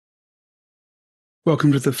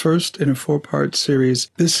Welcome to the first in a four-part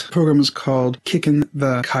series. This program is called Kickin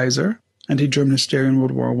the KAISER, Anti-German Hysteria in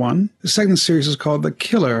World War I. The second series is called The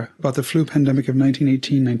Killer, about the flu pandemic of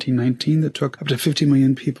 1918-1919 that took up to 50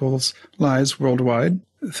 million people's lives worldwide.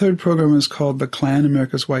 The third program is called The Klan,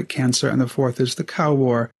 America's White Cancer, and the fourth is The Cow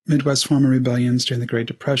War, Midwest farmer rebellions during the Great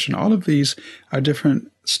Depression. All of these are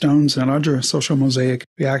different stones in a larger social mosaic,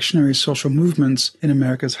 reactionary social movements in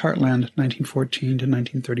America's heartland, 1914 to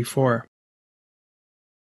 1934.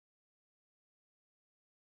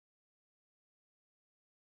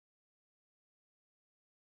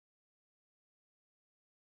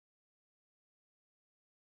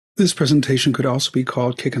 This presentation could also be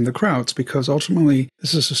called Kickin the Krauts because ultimately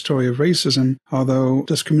this is a story of racism, although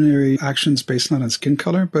discriminatory actions based not on skin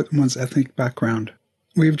color but one's ethnic background.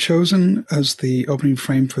 We have chosen as the opening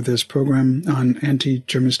frame for this program on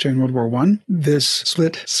anti-German hysteria in World War I, this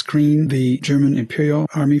split screen, the German Imperial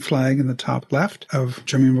Army flag in the top left of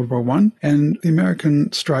Germany in World War I, and the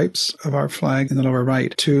American stripes of our flag in the lower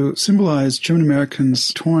right to symbolize German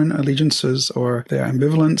Americans' torn allegiances or their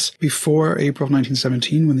ambivalence before April of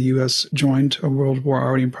 1917 when the U.S. joined a world war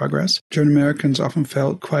already in progress. German Americans often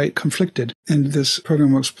felt quite conflicted, and this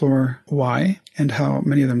program will explore why and how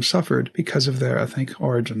many of them suffered because of their ethnic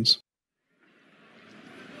origins.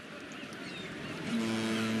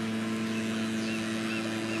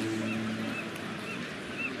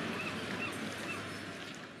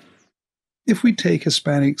 If we take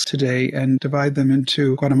Hispanics today and divide them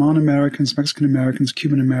into Guatemalan Americans, Mexican Americans,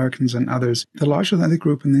 Cuban Americans, and others, the largest ethnic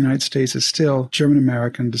group in the United States is still German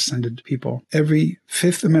American descended people. Every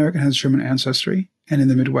fifth American has German ancestry. And in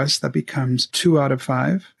the Midwest, that becomes 2 out of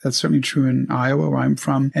 5. That's certainly true in Iowa, where I'm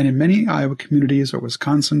from. And in many Iowa communities or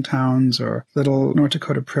Wisconsin towns or little North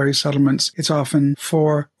Dakota prairie settlements, it's often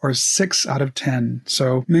 4 or 6 out of 10.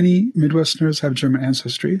 So many Midwesterners have German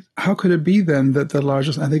ancestry. How could it be then that the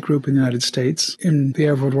largest ethnic group in the United States, in the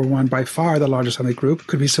era of World War I, by far the largest ethnic group,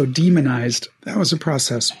 could be so demonized? That was a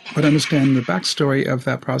process. But to understand the backstory of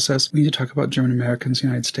that process, we need to talk about German Americans in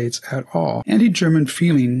the United States at all. Anti-German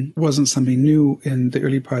feeling wasn't something new in the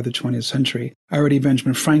early part of the 20th century. Already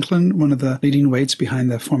Benjamin Franklin, one of the leading weights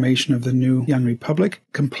behind the formation of the new young republic,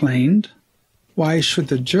 complained, "Why should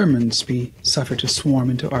the Germans be suffered to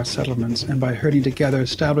swarm into our settlements and by herding together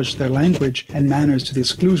establish their language and manners to the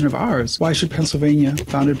exclusion of ours? Why should Pennsylvania,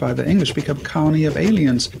 founded by the English, become a colony of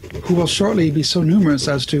aliens who will shortly be so numerous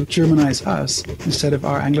as to Germanize us instead of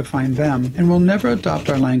our Anglifying them, and will never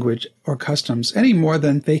adopt our language or customs any more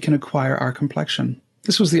than they can acquire our complexion?"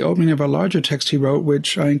 This was the opening of a larger text he wrote,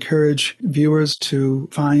 which I encourage viewers to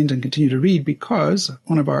find and continue to read because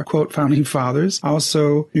one of our, quote, founding fathers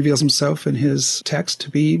also reveals himself in his text to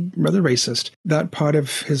be rather racist. That part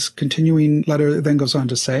of his continuing letter then goes on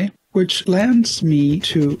to say, which lands me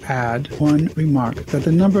to add one remark, that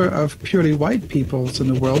the number of purely white peoples in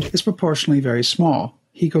the world is proportionally very small.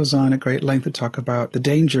 He goes on at great length to talk about the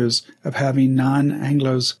dangers of having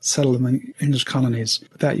non-Anglos settle in the English colonies.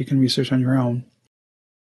 But that you can research on your own.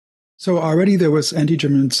 So already there was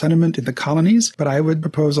anti-German sentiment in the colonies, but I would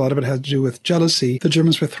propose a lot of it had to do with jealousy. The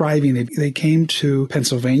Germans were thriving. They came to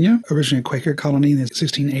Pennsylvania, originally a Quaker colony in the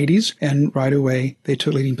 1680s, and right away they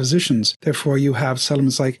took leading positions. Therefore, you have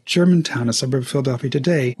settlements like Germantown, a suburb of Philadelphia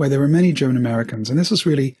today, where there were many German Americans. And this is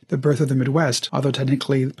really the birth of the Midwest, although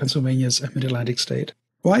technically Pennsylvania is a mid-Atlantic state.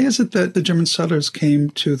 Why is it that the German settlers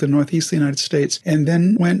came to the northeast of the United States and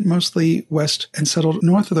then went mostly west and settled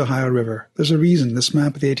north of the Ohio River? There's a reason. This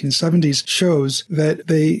map of the 1870s shows that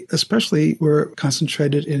they especially were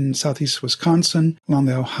concentrated in southeast Wisconsin, along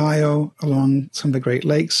the Ohio, along some of the Great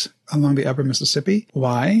Lakes, along the upper Mississippi.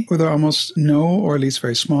 Why were there almost no, or at least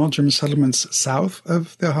very small, German settlements south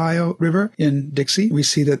of the Ohio River in Dixie? We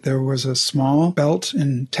see that there was a small belt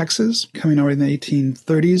in Texas coming already in the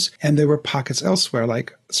 1830s, and there were pockets elsewhere,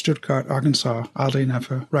 like Stuttgart, Arkansas, oddly enough,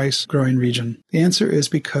 a rice-growing region. The answer is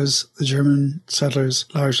because the German settlers,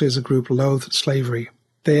 largely as a group, loathed slavery.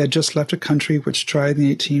 They had just left a country which tried in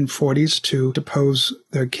the 1840s to depose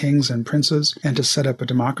their kings and princes and to set up a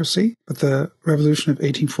democracy, but the revolution of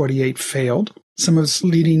 1848 failed. Some of its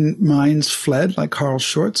leading minds fled, like Carl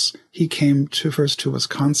Schurz. He came first to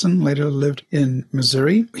Wisconsin, later lived in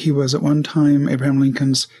Missouri. He was at one time Abraham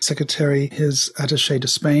Lincoln's secretary, his attaché to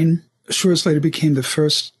Spain. Schurz later became the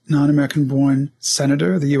first non-American-born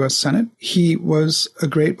senator of the U.S. Senate. He was a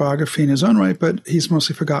great biography in his own right, but he's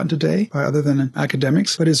mostly forgotten today by other than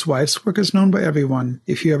academics. But his wife's work is known by everyone.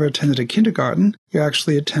 If you ever attended a kindergarten, you're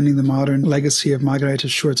actually attending the modern legacy of Margarete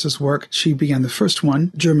Schurz's work. She began the first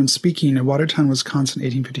one, German-speaking, in Watertown, Wisconsin,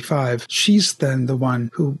 1855. She's then the one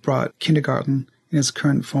who brought kindergarten in its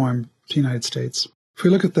current form to the United States. If we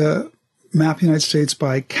look at the map the United States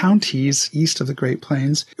by counties east of the Great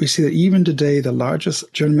Plains, we see that even today, the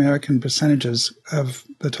largest German American percentages of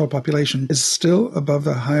the total population is still above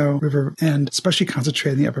the Ohio River and especially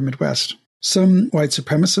concentrated in the upper Midwest. Some white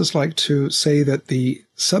supremacists like to say that the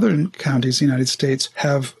southern counties of the United States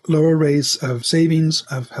have lower rates of savings,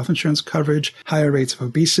 of health insurance coverage, higher rates of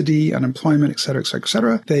obesity, unemployment, et cetera, et cetera, et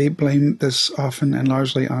cetera. They blame this often and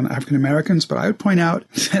largely on African Americans, but I would point out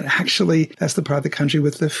that actually that's the part of the country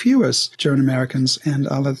with the fewest German Americans, and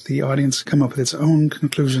I'll let the audience come up with its own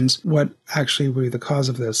conclusions what actually would be the cause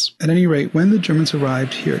of this. At any rate, when the Germans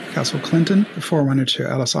arrived here at Castle Clinton, the forerunner to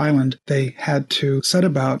Ellis Island, they had to set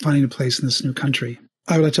about finding a place in this new country.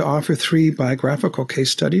 I would like to offer 3 biographical case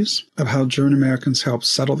studies of how German Americans helped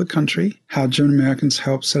settle the country, how German Americans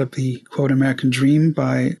helped set up the, quote, American dream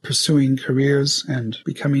by pursuing careers and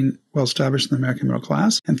becoming well-established in the American middle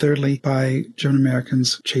class, and thirdly, by German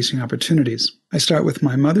Americans chasing opportunities. I start with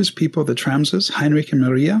my mother's people, the Tramses, Heinrich and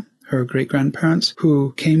Maria, her great-grandparents,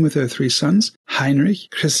 who came with their 3 sons, Heinrich,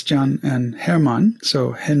 Christian, and Hermann.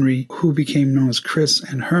 So Henry, who became known as Chris,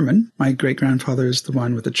 and Hermann. My great-grandfather is the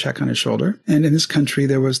one with the check on his shoulder. And in this country,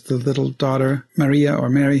 there was the little daughter, Maria or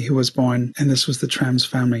Mary, who was born, and this was the Trams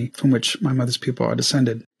family from which my mother's people are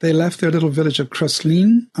descended. They left their little village of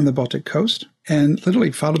Kroslin on the Baltic coast and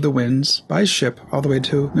literally followed the winds by ship all the way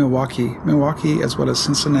to Milwaukee. Milwaukee, as well as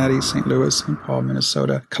Cincinnati, St. Louis, St. Paul,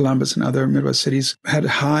 Minnesota, Columbus, and other Midwest cities, had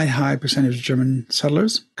high percentage of German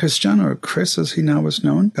settlers. Christian, or Chris as he now was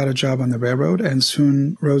known, got a job on the railroad and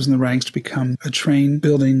soon rose in the ranks to become a train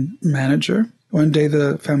building manager. One day,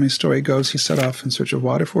 the family story goes, he set off in search of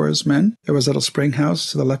water for his men. There was a little spring house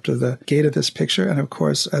to the left of the gate of this picture. And of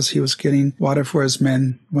course, as he was getting water for his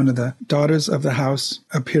men, one of the daughters of the house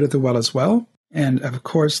appeared at the well as well. And of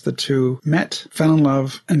course, the 2 met, fell in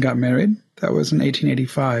love, and got married. That was in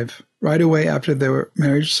 1885. Right away after their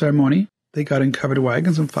marriage ceremony, they got in covered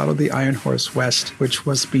wagons and followed the Iron Horse west, which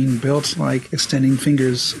was being built like extending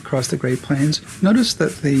fingers across the Great Plains. Notice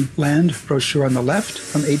that the land brochure on the left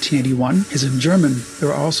from 1881 is in German. There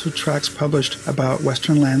were also tracts published about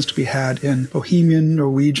Western lands to be had in Bohemian,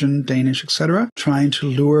 Norwegian, Danish, etc., trying to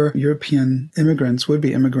lure European immigrants,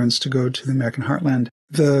 would-be immigrants, to go to the American Heartland.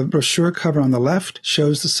 The brochure cover on the left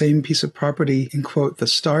shows the same piece of property in, quote, the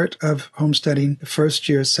start of homesteading, the first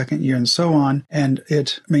year, second year, and so on, and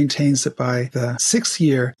it maintains that by the 6th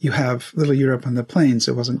year, you have Little Europe on the plains.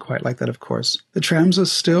 It wasn't quite like that, of course. The Tramses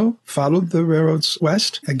still followed the railroads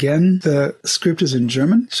west. Again, the script is in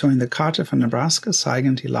German, showing the Karte von Nebraska,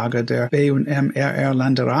 zeigen die Lager der B- und MRR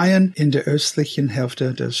Landereien in der östlichen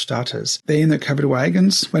Hälfte des Staates. They, in their covered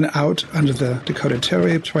wagons, went out under the Dakota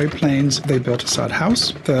Territory plains. They built a sod house.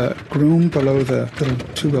 The groom below the little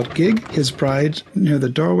 2-wheeled gig, his bride near the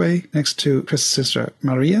doorway next to Chris' sister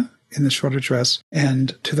Maria in the shorter dress,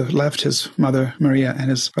 and to the left his mother Maria and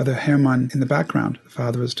his brother Hermann in the background. The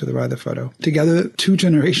father was to the right of the photo. Together, 2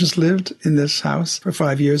 generations lived in this house for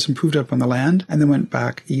 5 years, improved up on the land, and then went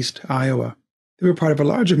back east to Iowa. They were part of a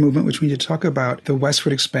larger movement which we need to talk about, the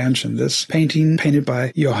westward expansion. This painting, painted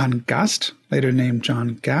by Johann Gast, later named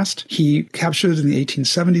John Gast, he captured in the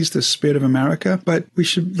 1870s the spirit of America, but we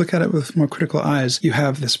should look at it with more critical eyes. You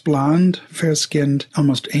have this blonde, fair-skinned,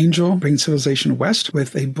 almost angel bringing civilization west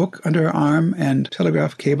with a book under her arm and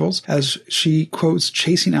telegraph cables as she quotes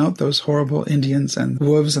chasing out those horrible Indians and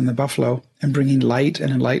wolves and the buffalo and bringing light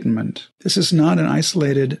and enlightenment. This is not an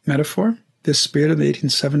isolated metaphor. This spirit of the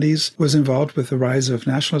 1870s was involved with the rise of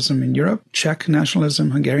nationalism in Europe, Czech nationalism,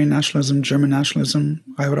 Hungarian nationalism, German nationalism,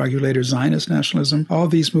 I would argue later Zionist nationalism. All of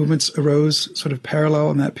these movements arose sort of parallel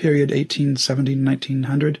in that period, 1870 to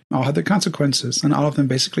 1900. All had their consequences, and all of them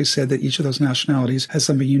basically said that each of those nationalities has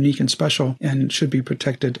something unique and special and should be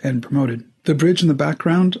protected and promoted. The bridge in the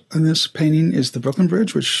background in this painting is the Brooklyn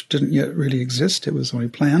Bridge, which didn't yet really exist. It was only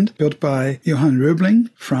planned, built by Johann Röbling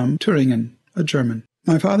from Thüringen, a German.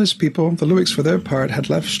 My father's people, the Luicks, for their part, had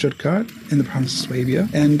left Stuttgart in the province of Swabia,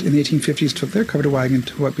 and in the 1850s took their covered wagon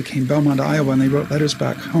to what became Belmont, Iowa, and they wrote letters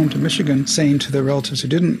back home to Michigan saying to their relatives who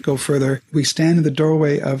didn't go further, we stand in the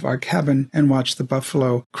doorway of our cabin and watch the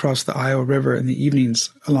buffalo cross the Iowa River in the evenings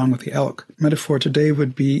along with the elk. Metaphor today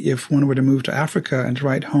would be if one were to move to Africa and to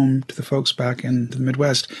write home to the folks back in the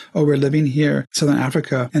Midwest, oh, we're living here, Southern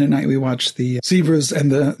Africa, and at night we watch the zebras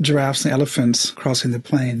and the giraffes and the elephants crossing the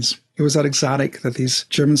plains. It was that exotic that these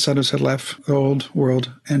German settlers had left the old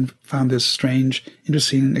world and found this strange,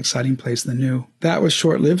 interesting, and exciting place in the new. That was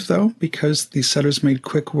short-lived, though, because these settlers made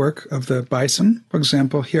quick work of the bison. For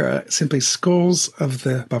example, here are simply skulls of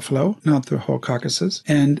the buffalo, not the whole carcasses,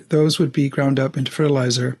 and those would be ground up into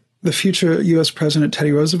fertilizer The future U.S. President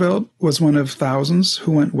Teddy Roosevelt was one of thousands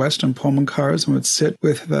who went west on Pullman cars and would sit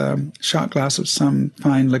with the shot glass of some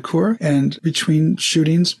fine liqueur and between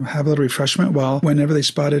shootings have a little refreshment while whenever they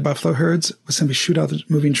spotted buffalo herds would simply shoot out the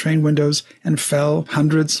moving train windows and fell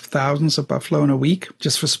hundreds of thousands of buffalo in a week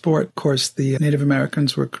just for sport. Of course, the Native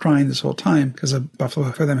Americans were crying this whole time because a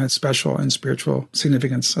buffalo for them had special and spiritual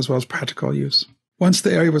significance as well as practical use. Once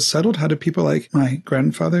the area was settled, how did people like my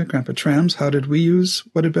grandfather, Grandpa Trams, how did we use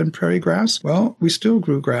what had been prairie grass? Well, we still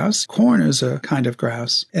grew grass. Corn is a kind of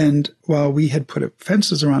grass. And while we had put up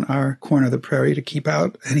fences around our corner of the prairie to keep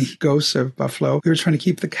out any ghosts of buffalo, we were trying to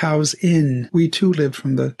keep the cows in. We too lived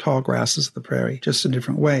from the tall grasses of the prairie, just a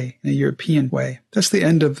different way, in a European way. That's the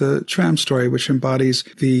end of the Tram story, which embodies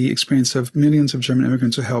the experience of millions of German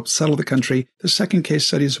immigrants who helped settle the country. The second case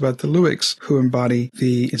study is about the Luicks, who embody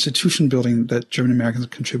the institution building that German Americans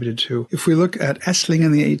contributed to. If we look at Esslingen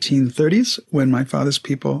in the 1830s, when my father's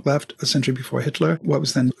people left a century before Hitler, what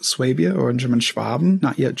was then Swabia, or in German Schwaben,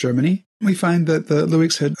 not yet Germany, we find that the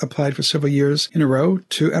Luicks had applied for several years in a row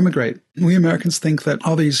to emigrate. We Americans think that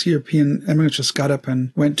all these European immigrants just got up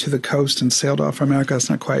and went to the coast and sailed off for America. That's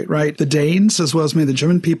not quite right. The Danes, as well as many of the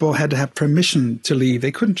German people, had to have permission to leave.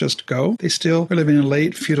 They couldn't just go. They still were living in a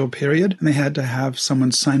late feudal period, and they had to have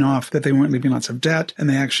someone sign off that they weren't leaving lots of debt, and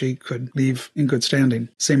they actually could leave in good standing.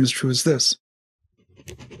 Same is true as this.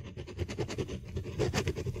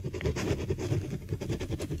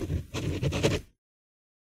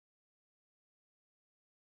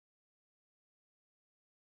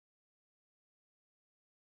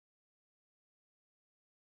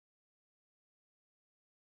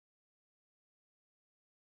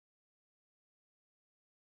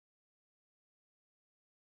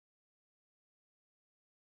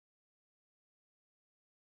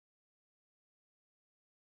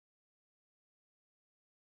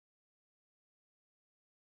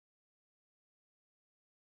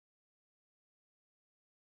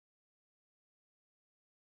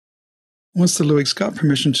 Once the Luicks got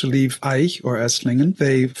permission to leave Eich or Esslingen,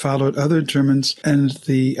 they followed other Germans and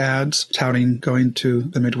the ads touting going to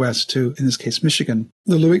the Midwest, to, in this case, Michigan.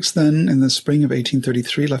 The Luicks then, in the spring of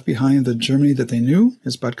 1833, left behind the Germany that they knew,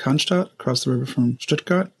 as Bad Cannstatt, across the river from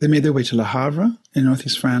Stuttgart. They made their way to Le Havre in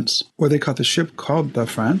northeast France, where they caught the ship called the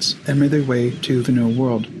France and made their way to the New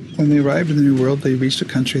World. When they arrived in the New World, they reached a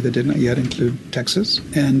country that did not yet include Texas,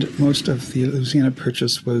 and most of the Louisiana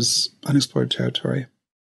Purchase was unexplored territory.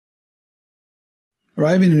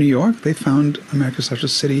 Arriving in New York, they found America's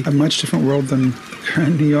largest city, a much different world than the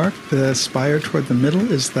current New York. The spire toward the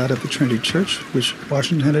middle is that of the Trinity Church, which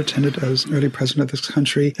Washington had attended as early president of this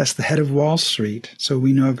country. That's the head of Wall Street, so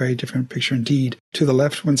we know a very different picture indeed. To the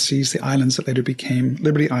left, one sees the islands that later became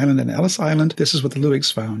Liberty Island and Ellis Island. This is what the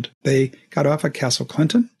Luicks found. They got off at Castle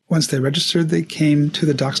Clinton. Once they registered, they came to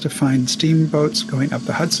the docks to find steamboats going up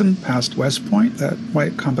the Hudson past West Point, that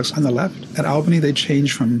white complex on the left. At Albany, they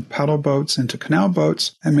changed from paddle boats into canal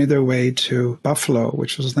boats and made their way to Buffalo,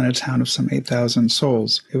 which was then a town of some 8,000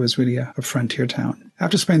 souls. It was really a frontier town.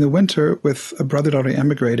 After spending the winter with a brother that already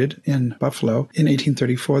emigrated in Buffalo, in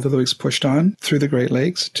 1834, the Luicks pushed on through the Great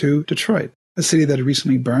Lakes to Detroit, a city that had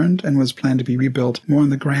recently burned and was planned to be rebuilt more on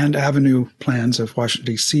the Grand Avenue plans of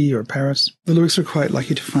Washington, D.C. or Paris. The Luicks were quite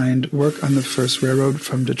lucky to find work on the first railroad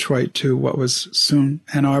from Detroit to what was soon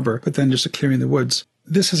Ann Arbor, but then just a clearing in the woods.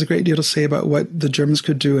 This has a great deal to say about what the Germans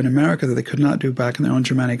could do in America that they could not do back in their own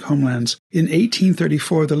Germanic homelands. In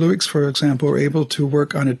 1834, the Luicks, for example, were able to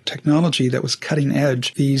work on a technology that was cutting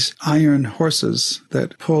edge, these iron horses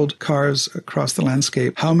that pulled cars across the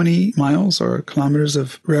landscape. How many miles or kilometers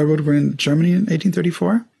of railroad were in Germany in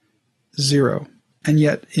 1834? 0. And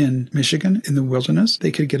yet in Michigan, in the wilderness,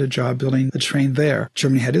 they could get a job building a train there.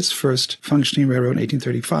 Germany had its first functioning railroad in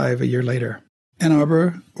 1835, a year later. Ann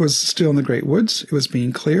Arbor was still in the Great Woods. It was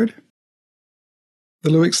being cleared. The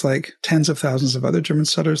Luicks, like tens of thousands of other German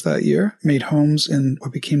settlers that year, made homes in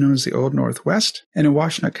what became known as the Old Northwest. And in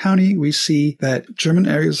Washtenaw County, we see that German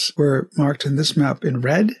areas were marked in this map in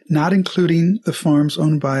red, not including the farms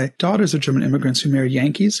owned by daughters of German immigrants who married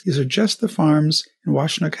Yankees. These are just the farms in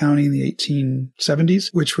Washtenaw County in the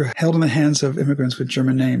 1870s, which were held in the hands of immigrants with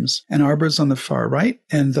German names. Ann Arbor's on the far right,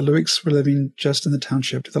 and the Luicks were living just in the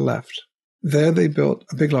township to the left. There they built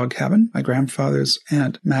a big log cabin. My grandfather's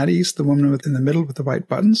Aunt Mattie's, the woman in the middle with the white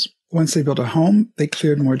buttons. Once they built a home, they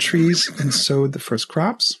cleared more trees and sowed the first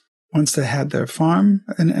crops. Once they had their farm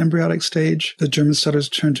in an embryonic stage, the German settlers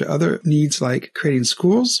turned to other needs like creating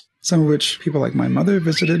schools, some of which people like my mother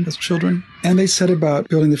visited as children. And they set about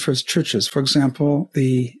building the first churches. For example,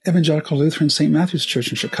 the Evangelical Lutheran St. Matthew's Church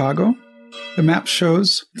in Chicago, The map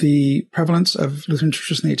shows the prevalence of Lutheran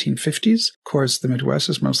churches in the 1850s. Of course, the Midwest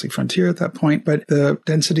is mostly frontier at that point, but the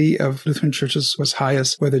density of Lutheran churches was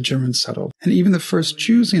highest where the Germans settled. And even the first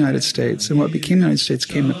Jews in the United States, and what became the United States,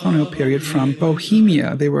 came in the colonial period from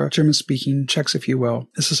Bohemia. They were German-speaking Czechs, if you will.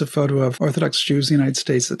 This is a photo of Orthodox Jews in the United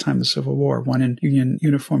States at the time of the Civil War, one in Union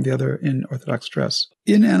uniform, the other in Orthodox dress.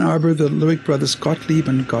 In Ann Arbor, the Luick brothers Gottlieb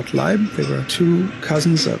and Gottlieb, they were two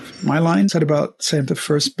cousins of my line, set about some of the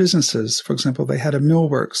first businesses. For example, they had a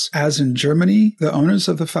millworks. As in Germany, the owners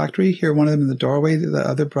of the factory, here one of them in the doorway, the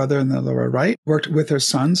other brother in the lower right, worked with their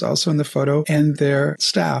sons, also in the photo, and their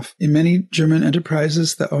staff. In many German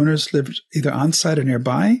enterprises, the owners lived either on-site or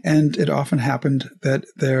nearby, and it often happened that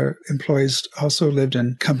their employees also lived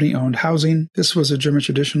in company-owned housing. This was a German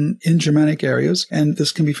tradition in Germanic areas, and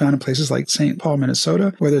this can be found in places like St. Paul,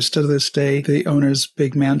 Minnesota, where there's still to this day the owner's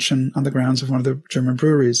big mansion on the grounds of one of the German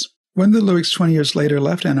breweries. When the Luicks 20 years later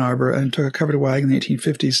left Ann Arbor and took a covered wagon in the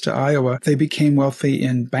 1850s to Iowa, they became wealthy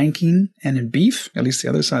in banking and in beef, at least the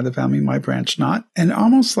other side of the family, my branch not. And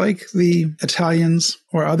almost like the Italians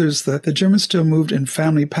or others, the Germans still moved in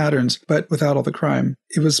family patterns, but without all the crime.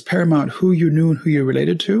 It was paramount who you knew and who you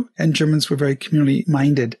related to, and Germans were very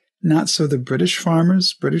communally-minded. Not so the British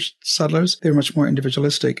farmers, British settlers. They were much more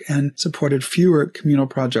individualistic and supported fewer communal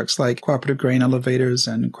projects like cooperative grain elevators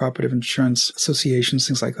and cooperative insurance associations,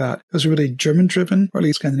 things like that. Those were really German-driven, or at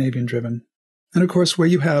least Scandinavian-driven. And of course, where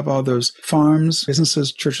you have all those farms,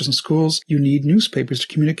 businesses, churches, and schools, you need newspapers to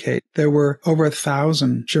communicate. There were over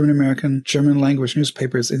 1,000 German-American, German-language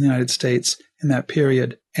newspapers in the United States in that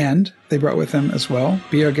period. And they brought with them as well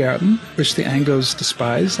Biergärten, which the Anglos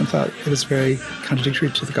despised and thought it was very contradictory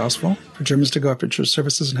to the gospel for Germans to go after church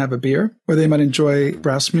services and have a beer, where they might enjoy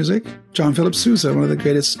brass music. John Philip Sousa, one of the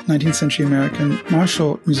greatest 19th century American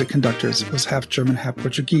martial music conductors, was half German, half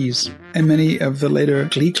Portuguese. And many of the later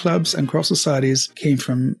glee clubs and choral societies came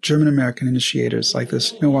from German-American initiators, like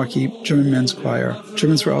this Milwaukee German Men's Choir.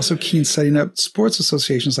 Germans were also keen setting up sports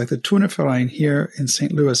associations like the Turnerverein here in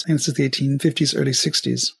St. Louis, and this is the 1850s, early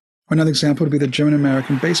 60s. Another example would be the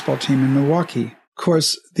German-American baseball team in Milwaukee. Of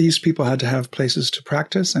course, these people had to have places to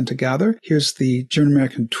practice and to gather. Here's the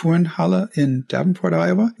German-American Turnhalle in Davenport,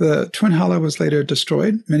 Iowa. The Turnhalle was later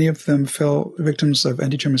destroyed. Many of them fell victims of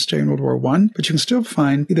anti-German hysteria in World War I, but you can still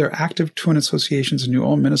find either active Turn associations in New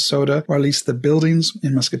Ulm, Minnesota, or at least the buildings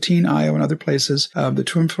in Muscatine, Iowa, and other places. The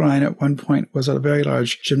Turnverein at one point was a very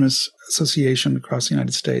large gymnast association across the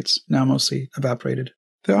United States, now mostly evaporated.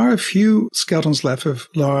 There are a few skeletons left of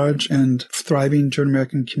large and thriving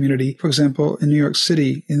German-American community. For example, in New York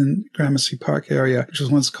City, in Gramercy Park area, which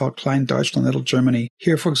was once called Klein Deutschland, Little Germany.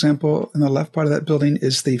 Here, for example, in the left part of that building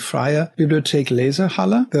is the Freie Bibliothek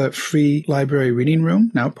Lesehalle, the free library reading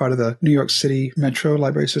room, now part of the New York City Metro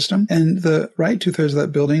library system. And the right two-thirds of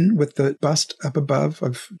that building, with the bust up above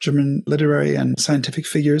of German literary and scientific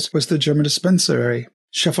figures, was the German dispensary.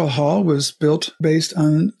 Scheffel Hall was built based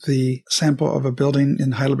on the sample of a building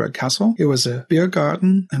in Heidelberg Castle. It was a beer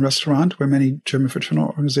garden and restaurant where many German fraternal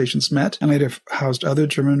organizations met and later housed other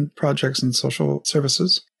German projects and social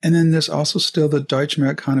services. And then there's also still the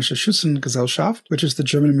Deutsch-Amerikanische Schützengesellschaft, which is the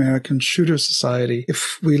German-American Shooter Society.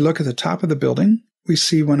 If we look at the top of the building, we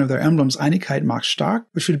see one of their emblems, Einigkeit macht stark,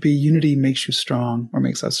 which would be unity makes you strong or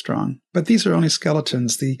makes us strong. But these are only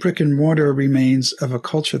skeletons, the brick and mortar remains of a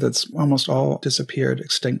culture that's almost all disappeared,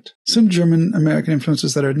 extinct. Some German-American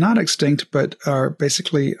influences that are not extinct but are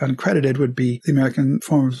basically uncredited would be the American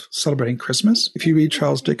form of celebrating Christmas. If you read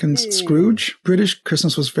Charles Dickens' Scrooge, British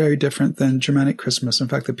Christmas was very different than Germanic Christmas. In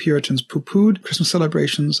fact, the Puritans poo-pooed Christmas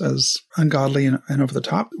celebrations as ungodly and over the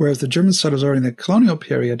top, whereas the German settlers already in the colonial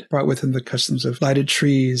period brought with them the customs of lighted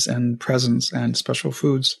trees and presents and special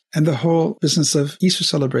foods. And the whole business of Easter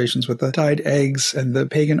celebrations with the dyed eggs and the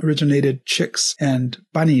pagan-originated chicks and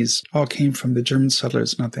bunnies all came from the German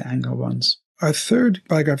settlers, not the Anglo ones. Our third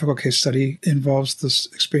biographical case study involves this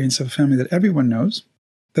experience of a family that everyone knows.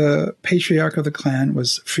 The patriarch of the clan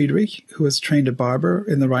was Friedrich, who was trained a barber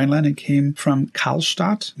in the Rhineland and came from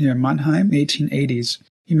Karlstadt near Mannheim in the 1880s.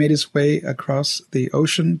 He made his way across the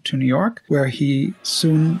ocean to New York, where he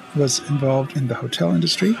soon was involved in the hotel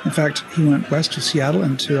industry. In fact, he went west to Seattle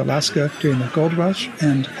and to Alaska during the gold rush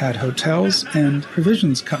and had hotels and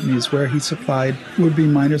provisions companies where he supplied would-be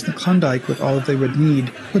miners in the Klondike with all that they would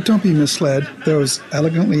need. But don't be misled. Those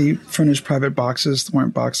elegantly furnished private boxes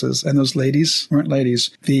weren't boxes, and those ladies weren't ladies.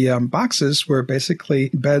 The boxes were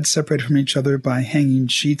basically beds separated from each other by hanging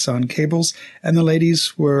sheets on cables, and the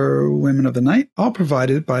ladies were women of the night, all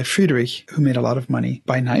provided by Friedrich, who made a lot of money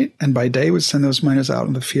by night, and by day would send those miners out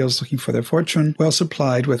in the fields looking for their fortune, well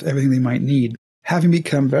supplied with everything they might need. Having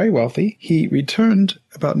become very wealthy, he returned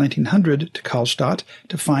about 1900 to Karlstadt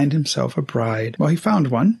to find himself a bride. Well, he found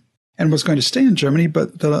one and was going to stay in Germany,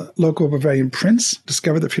 but the local Bavarian prince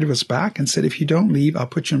discovered that Friedrich was back and said, if you don't leave, I'll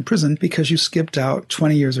put you in prison because you skipped out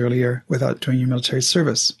 20 years earlier without doing your military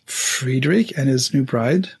service. Friedrich and his new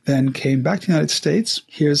bride then came back to the United States.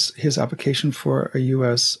 Here's his application for a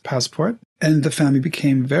U.S. passport. And the family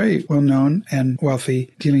became very well known and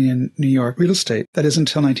wealthy dealing in New York real estate. That is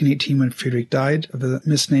until 1918 when Friedrich died of the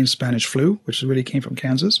misnamed Spanish flu, which really came from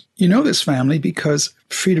Kansas. You know this family because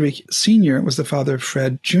Friedrich Sr. was the father of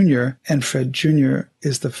Fred Jr., and Fred Jr.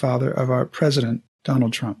 is the father of our president,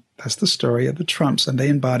 Donald Trump. That's the story of the Trumps, and they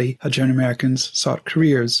embody how German Americans sought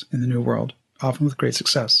careers in the New World, often with great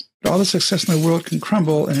success. But all the success in the world can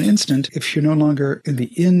crumble in an instant if you're no longer in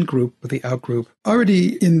the in group but the out group.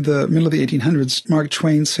 Already in the middle of the 1800s, Mark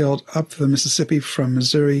Twain sailed up the Mississippi from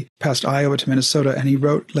Missouri past Iowa to Minnesota, and he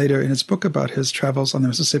wrote later in his book about his travels on the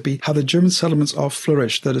Mississippi how the German settlements all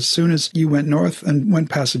flourished, that as soon as you went north and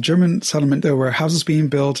went past a German settlement, there were houses being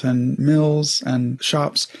built and mills and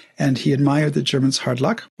shops, and he admired the Germans' hard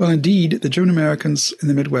luck. Well, indeed, the German Americans in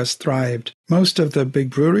the Midwest thrived. Most of the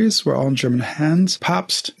big breweries were all in German hands.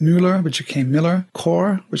 Pabst, Müller, which became Miller,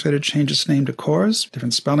 Kor, which later changed its name to Coors,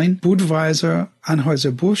 different spelling, Budweiser,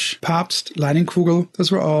 Anheuser-Busch, Pabst, Leinenkugel,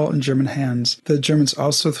 those were all in German hands. The Germans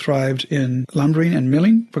also thrived in lumbering and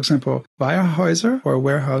milling. For example, Weyerhaeuser, or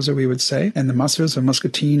Weyerhaeuser we would say, and the Mussers of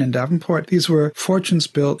Muscatine and Davenport. These were fortunes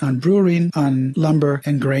built on brewing, on lumber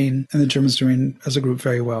and grain, and the Germans doing as a group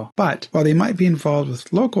very well. But while they might be involved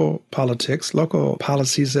with local politics, local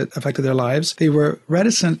policies that affected their lives, they were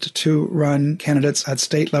reticent to run candidates at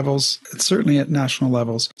state levels, and certainly at national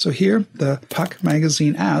levels. So here, the Puck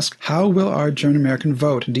magazine asks, how will our German American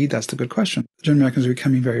vote? Indeed, that's the good question. The German Americans were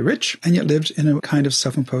becoming very rich, and yet lived in a kind of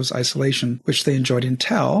self-imposed isolation, which they enjoyed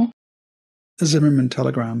until the Zimmermann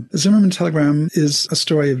Telegram. The Zimmermann Telegram is a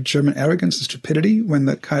story of German arrogance and stupidity when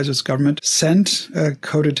the Kaiser's government sent a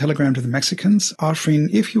coded telegram to the Mexicans offering,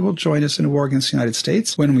 if you will join us in a war against the United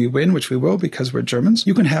States, when we win, which we will because we're Germans,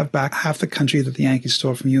 you can have back half the country that the Yankees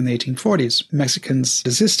stole from you in the 1840s. Mexicans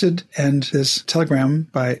desisted, and this telegram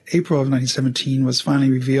by April of 1917 was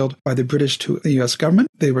finally revealed by the British to the U.S. government.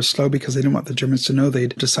 They were slow because they didn't want the Germans to know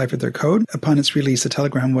they'd deciphered their code. Upon its release, the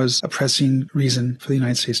telegram was a pressing reason for the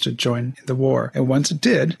United States to join in the war. And once it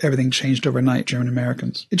did, everything changed overnight, German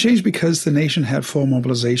Americans. It changed because the nation had full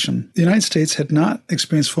mobilization. The United States had not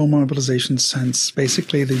experienced full mobilization since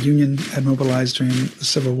basically the Union had mobilized during the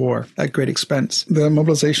Civil War at great expense. The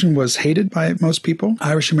mobilization was hated by most people.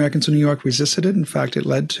 Irish Americans in New York resisted it. In fact, it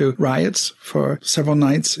led to riots for several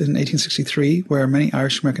nights in 1863, where many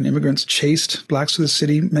Irish American immigrants chased blacks to the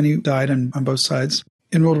city. Many died on both sides.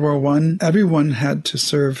 In World War I, everyone had to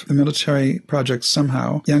serve the military project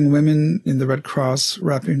somehow. Young women in the Red Cross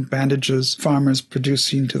wrapping bandages, farmers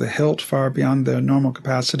producing to the hilt far beyond their normal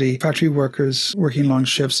capacity, factory workers working long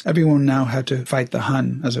shifts. Everyone now had to fight the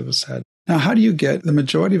Hun, as it was said. Now, how do you get the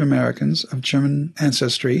majority of Americans of German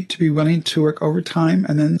ancestry to be willing to work overtime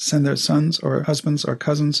and then send their sons or husbands or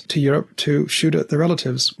cousins to Europe to shoot at their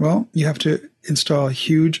relatives? Well, you have to install a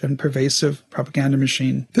huge and pervasive propaganda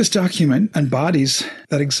machine. This document embodies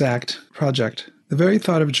that exact project. The very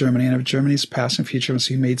thought of Germany and of Germany's past and future must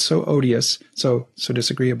be made so odious, so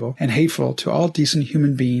disagreeable, and hateful to all decent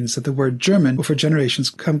human beings that the word German will for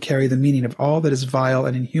generations come carry the meaning of all that is vile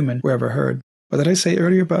and inhuman wherever heard. What did I say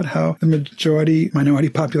earlier about how the minority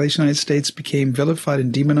population of the United States became vilified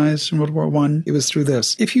and demonized in World War I? It was through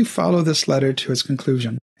this. If you follow this letter to its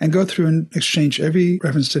conclusion and go through and exchange every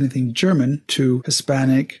reference to anything German to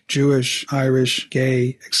Hispanic, Jewish, Irish,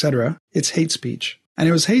 gay, etc., it's hate speech. And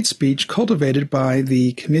it was hate speech cultivated by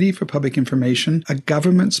the Committee for Public Information, a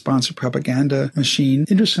government-sponsored propaganda machine,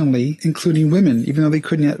 interestingly, including women. Even though they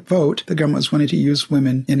couldn't yet vote, the government was wanting to use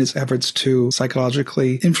women in its efforts to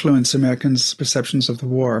psychologically influence Americans' perceptions of the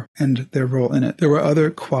war and their role in it. There were other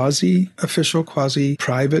quasi-official,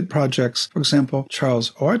 quasi-private projects. For example,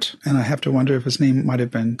 Charles Oort, and I have to wonder if his name might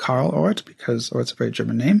have been Karl Oort, because Oort's a very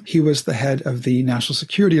German name. He was the head of the National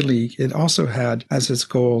Security League. It also had as its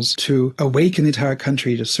goals to awaken the entire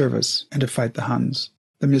country to service and to fight the Huns,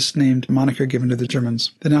 the misnamed moniker given to the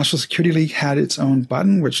Germans. The National Security League had its own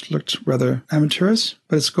button, which looked rather amateurish,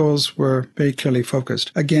 but its goals were very clearly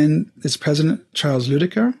focused. Again, its president, Charles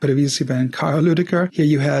Lüdecker, could have easily been Karl Lüdecker. Here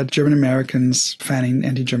you had German Americans fanning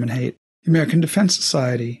anti-German hate. The American Defense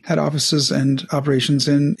Society had offices and operations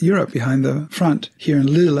in Europe behind the front, here in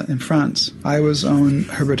Lille in France. Iowa's own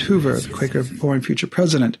Herbert Hoover, the Quaker-born future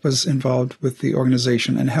president, was involved with the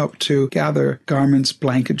organization and helped to gather garments,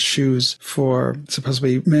 blankets, shoes for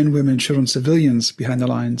supposedly men, women, children, civilians behind the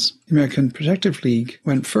lines. The American Protective League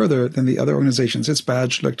went further than the other organizations. Its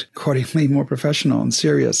badge looked accordingly more professional and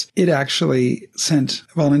serious. It actually sent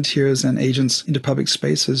volunteers and agents into public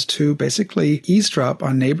spaces to basically eavesdrop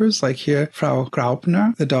on neighbors, like here, Frau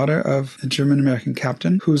Graupner, the daughter of a German-American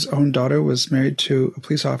captain whose own daughter was married to a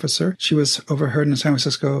police officer. She was overheard in a San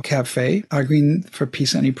Francisco cafe, arguing for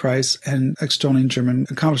peace at any price and extolling German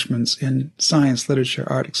accomplishments in science, literature,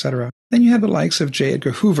 art, etc. Then you have the likes of J.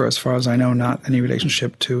 Edgar Hoover, as far as I know, not any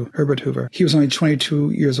relationship to Herbert Hoover. He was only 22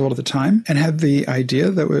 years old at the time and had the idea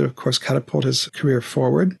that would, of course, catapult his career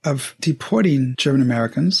forward of deporting German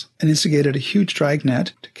Americans and instigated a huge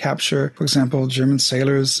dragnet to capture, for example, German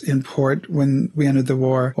sailors in port when we entered the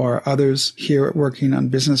war, or others here working on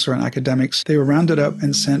business or in academics. They were rounded up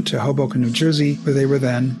and sent to Hoboken, New Jersey, where they were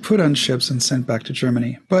then put on ships and sent back to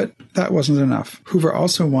Germany. But that wasn't enough. Hoover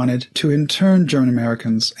also wanted to intern German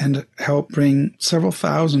Americans and help bring several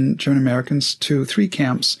thousand German Americans to 3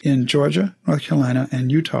 camps in Georgia, North Carolina,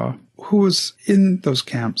 and Utah. Who was in those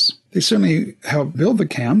camps? They certainly helped build the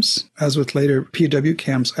camps, as with later POW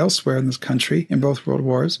camps elsewhere in this country in both world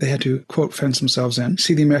wars. They had to, quote, fence themselves in.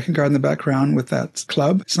 See the American Guard in the background with that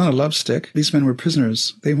club? It's not a love stick. These men were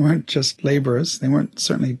prisoners. They weren't just laborers. They weren't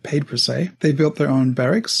certainly paid per se. They built their own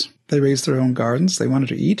barracks. They raised their own gardens. They wanted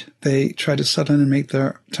to eat. They tried to settle in and make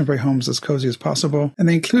their temporary homes as cozy as possible. And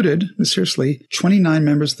they included, mysteriously, 29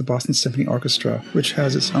 members of the Boston Symphony Orchestra, which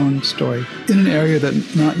has its own story. In an area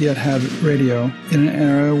that not yet had radio, in an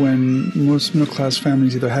era when most middle-class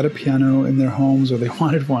families either had a piano in their homes or they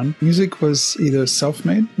wanted one, music was either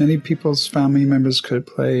self-made. Many people's family members could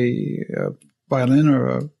play a violin or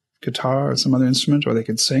a guitar or some other instrument, or they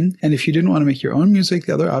could sing. And if you didn't want to make your own music,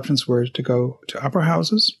 the other options were to go to opera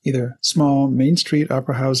houses, either small Main Street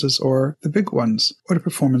opera houses or the big ones, or to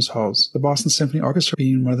performance halls. The Boston Symphony Orchestra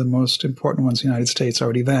being one of the most important ones in the United States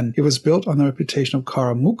already then. It was built on the reputation of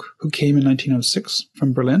Karl Muck, who came in 1906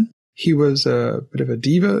 from Berlin. He was a bit of a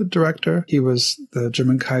diva director. He was the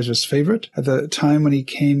German Kaiser's favorite. At the time when he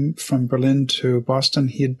came from Berlin to Boston,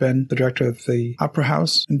 he had been the director of the Opera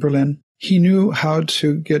House in Berlin. He knew how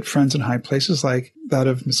to get friends in high places, like that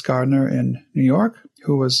of Miss Gardner in New York,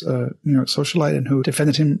 who was a New York socialite and who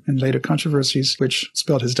defended him in later controversies, which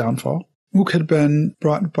spelled his downfall. Muck had been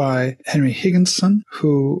brought by Henry Higginson,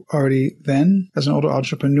 who already then, as an older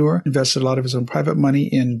entrepreneur, invested a lot of his own private money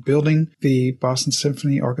in building the Boston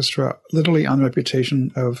Symphony Orchestra, literally on the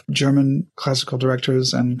reputation of German classical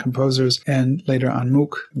directors and composers, and later on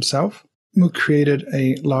Muck himself. Muck created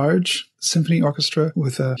a large symphony orchestra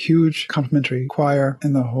with a huge complementary choir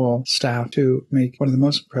and the whole staff to make one of the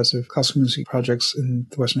most impressive classical music projects in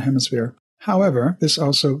the Western Hemisphere. However, this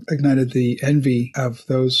also ignited the envy of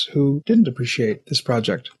those who didn't appreciate this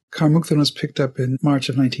project. Karl Muck then was picked up in March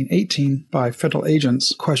of 1918 by federal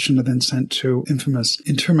agents, questioned and then sent to infamous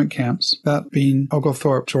internment camps, that being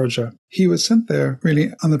Oglethorpe, Georgia. He was sent there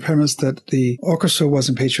really on the premise that the orchestra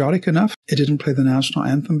wasn't patriotic enough. It didn't play the national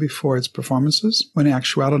anthem before its performances, when in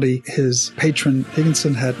actuality his patron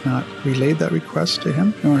Higginson had not relayed that request to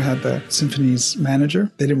him, nor had the symphony's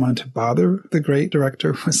manager. They didn't want to bother the great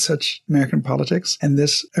director with such American politics, and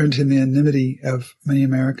this earned him the enmity of many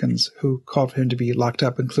Americans who called for him to be locked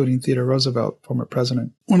up, including Theodore Roosevelt, former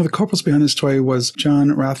president. One of the culprits behind this story was John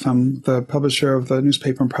Ratham, the publisher of the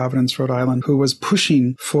newspaper in Providence, Rhode Island, who was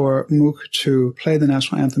pushing for Muck to play the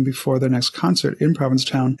national anthem before their next concert in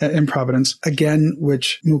Providence, again,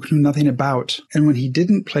 which Muck knew nothing about. And when he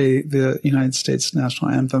didn't play the United States national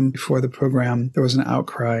anthem before the program, there was an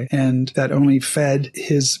outcry, and that only fed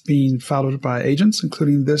his being followed by agents,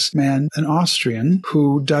 including this man, an Austrian,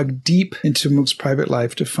 who dug deep into Muck's private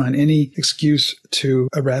life to find any excuse to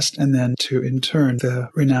arrest and then to intern the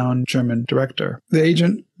renowned German director. The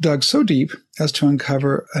agent dug so deep as to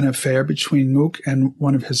uncover an affair between Muck and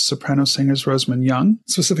one of his soprano singers, Rosamund Young,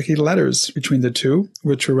 specifically letters between the two,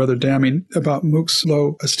 which were rather damning, about Muck's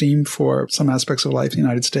low esteem for some aspects of life in the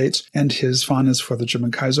United States and his fondness for the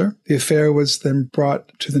German Kaiser. The affair was then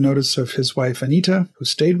brought to the notice of his wife, Anita, who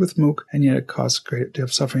stayed with Muck, and yet it caused a great deal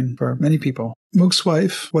of suffering for many people. Mook's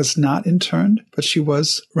wife was not interned, but she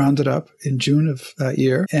was rounded up in June of that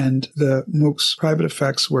year, and the Mook's private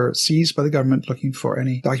effects were seized by the government looking for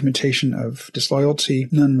any documentation of disloyalty.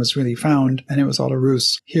 None was really found, and it was all a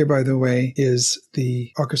ruse. Here, by the way, is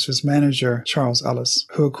the orchestra's manager, Charles Ellis,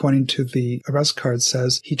 who, according to the arrest card,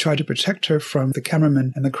 says he tried to protect her from the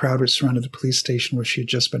cameramen and the crowd which surrounded the police station where she had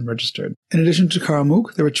just been registered. In addition to Carl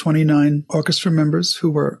Mook, there were 29 orchestra members who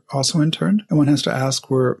were also interned, and one has to ask,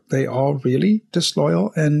 were they all really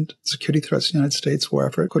disloyal and security threats to the United States war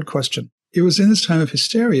effort? Good question. It was in this time of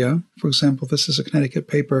hysteria, for example, this is a Connecticut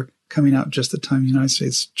paper coming out just the time the United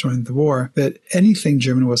States joined the war, that anything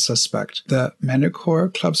German was suspect. The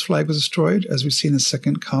Manderkorps Club's flag was destroyed, as we see in the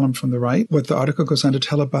second column from the right. What the article goes on to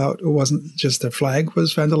tell about, it wasn't just their flag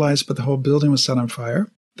was vandalized, but the whole building was set on fire.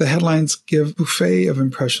 The headlines give buffet of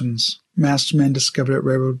impressions. Masked men discovered at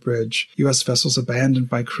railroad bridge. U.S. vessels abandoned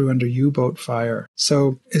by crew under U-boat fire.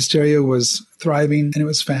 So hysteria was thriving, and it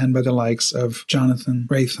was fanned by the likes of Jonathan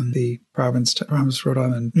Raython, the Providence, Rhode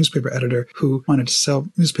Island newspaper editor, who wanted to sell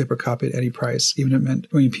newspaper copy at any price, even if it meant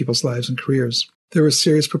ruining people's lives and careers. There were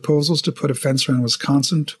serious proposals to put a fence around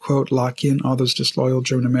Wisconsin to, quote, lock in all those disloyal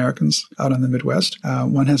German Americans out on the Midwest.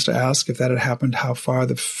 One has to ask, if that had happened, how far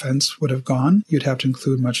the fence would have gone. You'd have to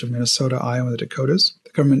include much of Minnesota, Iowa, and the Dakotas. The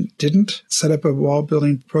government didn't set up a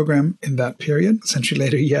wall-building program in that period. A century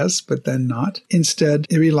later, yes, but then not. Instead,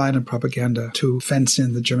 it relied on propaganda to fence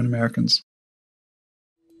in the German Americans.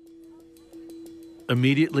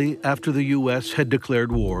 Immediately after the U.S. had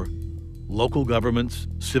declared war, local governments,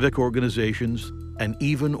 civic organizations, and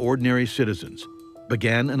even ordinary citizens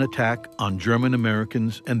began an attack on German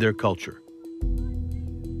Americans and their culture.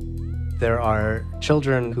 There are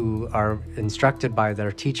children who are instructed by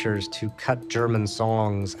their teachers to cut German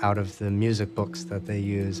songs out of the music books that they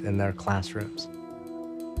use in their classrooms.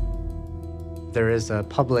 There is a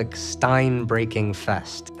public Stein-breaking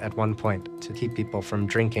fest at one point to keep people from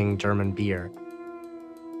drinking German beer.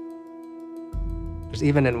 There's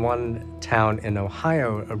even in one town in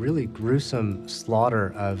Ohio a really gruesome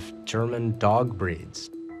slaughter of German dog breeds.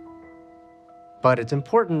 But it's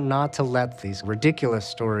important not to let these ridiculous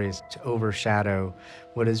stories to overshadow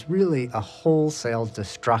what is really a wholesale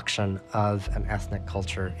destruction of an ethnic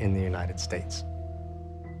culture in the United States.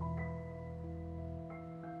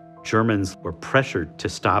 Germans were pressured to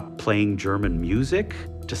stop playing German music,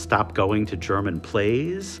 to stop going to German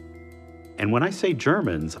plays. And when I say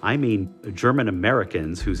Germans, I mean German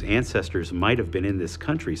Americans whose ancestors might have been in this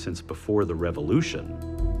country since before the Revolution.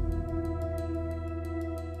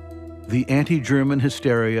 The anti-German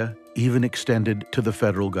hysteria even extended to the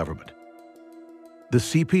federal government. The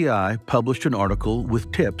CPI published an article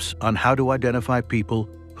with tips on how to identify people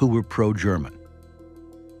who were pro-German.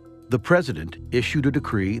 The president issued a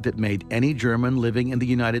decree that made any German living in the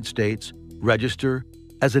United States register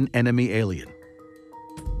as an enemy alien.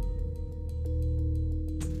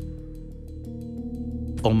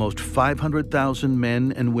 Almost 500,000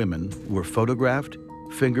 men and women were photographed,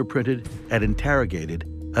 fingerprinted, and interrogated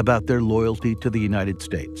about their loyalty to the United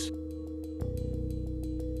States.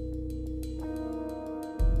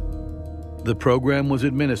 The program was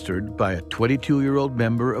administered by a 22-year-old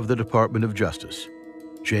member of the Department of Justice,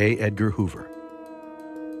 J. Edgar Hoover.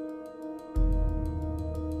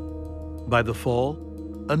 By the fall,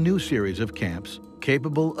 a new series of camps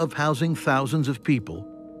capable of housing thousands of people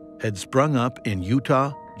had sprung up in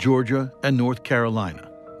Utah, Georgia, and North Carolina.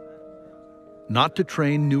 Not to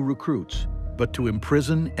train new recruits, but to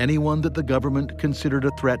imprison anyone that the government considered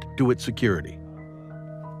a threat to its security.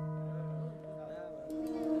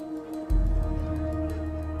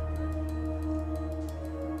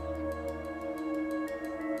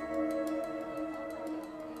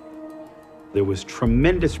 There was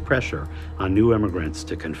tremendous pressure on new immigrants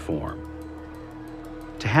to conform,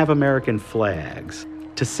 to have American flags,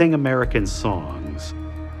 to sing American songs.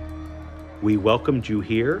 We welcomed you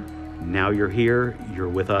here. Now you're here, you're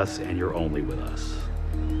with us, and you're only with us.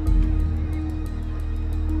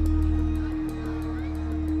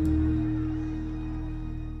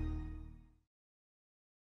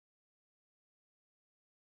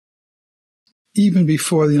 Even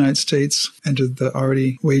before the United States entered the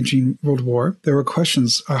already waging World War, there were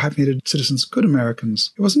questions, are hyphenated citizens good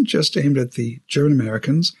Americans? It wasn't just aimed at the German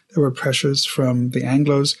Americans. There were pressures from the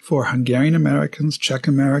Anglos for Hungarian Americans, Czech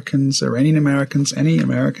Americans, Iranian Americans, any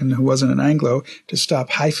American who wasn't an Anglo, to stop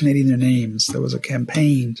hyphenating their names. There was a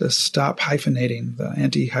campaign to stop hyphenating, the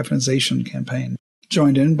anti-hyphenization campaign.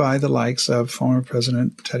 joined in by the likes of former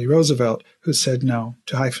President Teddy Roosevelt, who said no,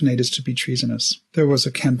 to hyphenate is to be treasonous. There was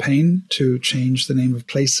a campaign to change the name of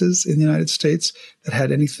places in the United States that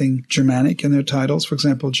had anything Germanic in their titles. For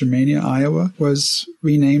example, Germania, Iowa was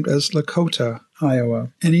renamed as Lakota,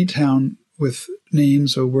 Iowa. Any town with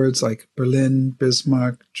names or words like Berlin,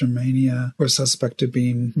 Bismarck, Germania were suspect of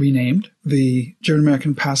being renamed. The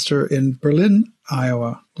German-American pastor in Berlin,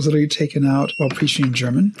 Iowa, was literally taken out while preaching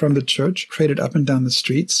German from the church, paraded up and down the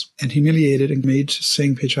streets, and humiliated and made to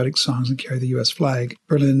sing patriotic songs and carry the U.S. flag.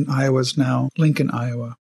 Berlin, Iowa is now Lincoln,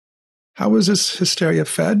 Iowa. How was this hysteria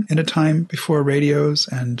fed in a time before radios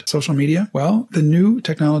and social media? Well, the new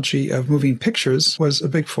technology of moving pictures was a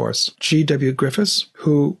big force. G.W. Griffiths,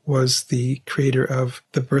 who was the creator of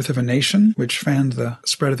The Birth of a Nation, which fanned the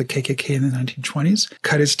spread of the KKK in the 1920s,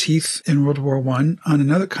 cut his teeth in World War I on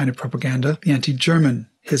another kind of propaganda, the anti-German.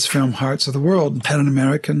 His film Hearts of the World had an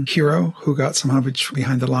American hero who got somehow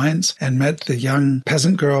behind the lines and met the young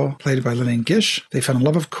peasant girl played by Lillian Gish. They fell in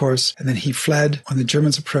love, of course, and then he fled when the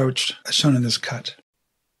Germans approached, as shown in this cut.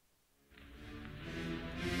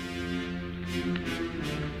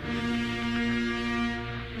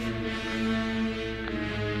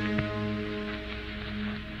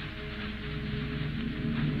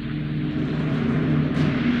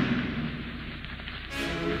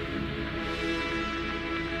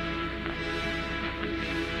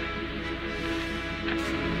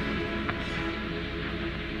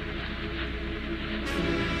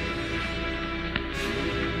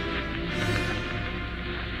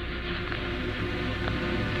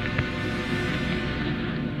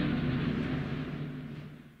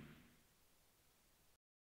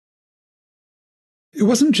 It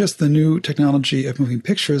wasn't just the new technology of moving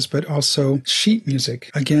pictures, but also sheet music.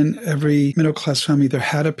 Again, every middle-class family either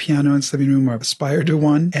had a piano in its living room or aspired to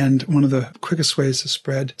one, and one of the quickest ways to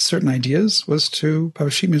spread certain ideas was to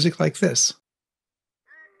publish sheet music like this.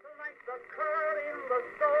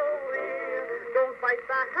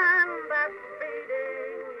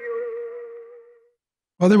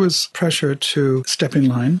 While there was pressure to step in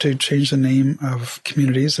line, to change the name of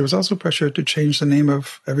communities, there was also pressure to change the name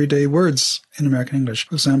of everyday words in American English.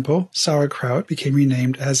 For example, sauerkraut became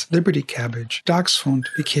renamed as Liberty Cabbage. Dachshund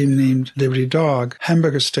became named Liberty Dog.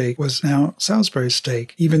 Hamburger steak was now Salisbury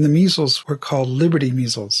steak. Even the measles were called Liberty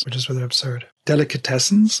measles, which is rather absurd.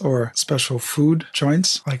 Delicatessens, or special food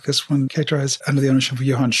joints, like this one characterized under the ownership of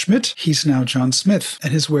Johann Schmidt. He's now John Smith,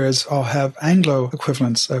 and his wares all have Anglo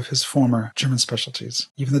equivalents of his former German specialties.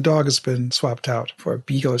 Even the dog has been swapped out for a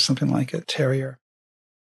beagle or something like it, terrier.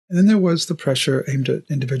 And then there was the pressure aimed at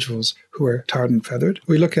individuals who were tarred and feathered.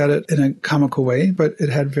 We look at it in a comical way, but it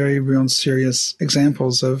had very real and serious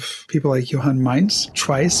examples of people like Johann Mainz,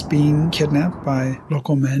 twice being kidnapped by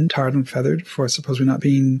local men, tarred and feathered for supposedly not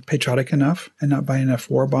being patriotic enough and not buying enough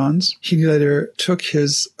war bonds. He later took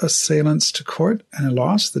his assailants to court and a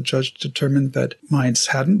loss. The judge determined that Mainz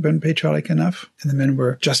hadn't been patriotic enough, and the men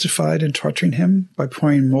were justified in torturing him by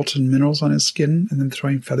pouring molten minerals on his skin and then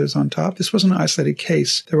throwing feathers on top. This wasn't an isolated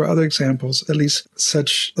case. There were other examples. At least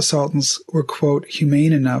such assailants were, quote,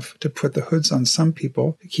 humane enough to put the hoods on some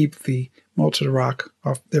people to keep the molten rock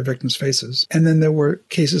off their victims' faces. And then there were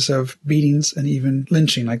cases of beatings and even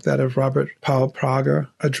lynching, like that of Robert Paul Prager,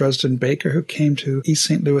 a Dresden baker who came to East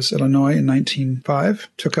St. Louis, Illinois in 1905,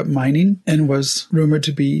 took up mining, and was rumored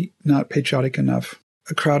to be not patriotic enough.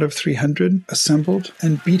 A crowd of 300 assembled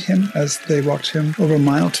and beat him as they walked him over a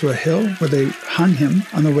mile to a hill where they hung him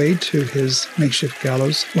on the way to his makeshift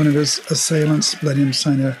gallows. One of his assailants let him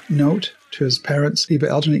sign a note to his parents. Liebe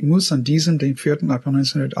Eltern, ich muss an diesem, den 4. April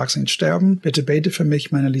 1918 sterben. Bitte bete für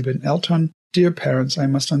mich, meine lieben Eltern. Dear parents, I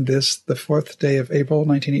must on this, the 4th day of April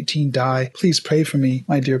 1918, die. Please pray for me,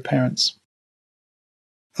 my dear parents.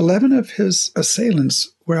 11 of his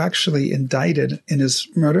assailants were actually indicted in his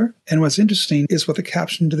murder. And what's interesting is what the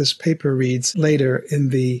caption to this paper reads later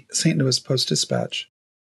in the St. Louis Post-Dispatch.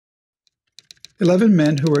 11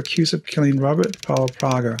 men who were accused of killing Robert Paul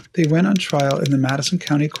Prager. They went on trial in the Madison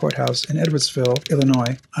County Courthouse in Edwardsville,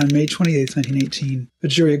 Illinois, on May 28, 1918. The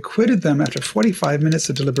jury acquitted them after 45 minutes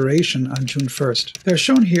of deliberation on June 1st. They're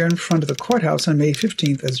shown here in front of the courthouse on May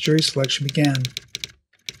 15th as jury selection began.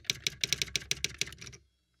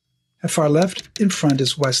 At far left in front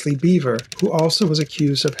is Wesley Beaver, who also was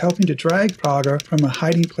accused of helping to drag Prager from a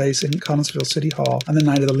hiding place in Collinsville City Hall on the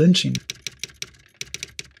night of the lynching.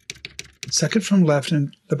 Second from left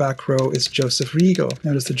in the back row is Joseph Riegel,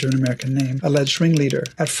 notice the German-American name, alleged ringleader.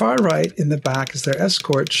 At far right in the back is their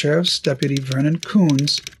escort, Sheriff's Deputy Vernon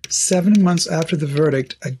Coons. 7 months after the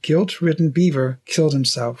verdict, a guilt-ridden Beaver killed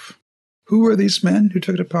himself. Who were these men who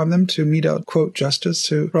took it upon them to mete out, quote, justice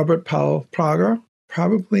to Robert Paul Prager?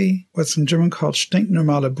 probably what's in German called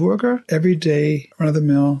stinknormale Bürger, everyday,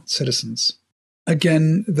 run-of-the-mill citizens.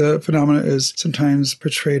 Again, the phenomena is sometimes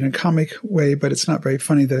portrayed in a comic way, but it's not very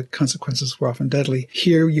funny. The consequences were often deadly.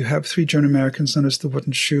 Here you have 3 German Americans. Notice the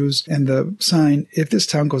wooden shoes and the sign, if this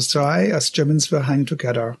town goes dry, us Germans will hang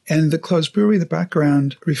together. And the closed brewery in the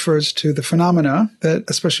background refers to the phenomena that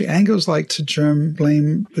especially Anglos like to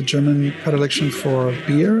blame the German predilection for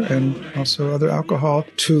beer and also other alcohol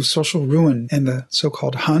to social ruin. And the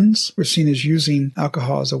so-called Huns were seen as using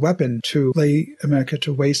alcohol as a weapon to lay America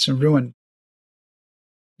to waste and ruin.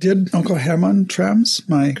 Did Uncle Hermann Trams,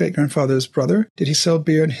 my great-grandfather's brother, did he sell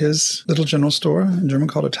beer in his little general store, in German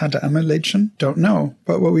called a Tante Emma Lädchen? Don't know.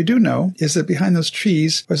 But what we do know is that behind those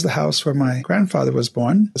trees was the house where my grandfather was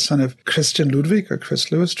born, the son of Christian Ludwig or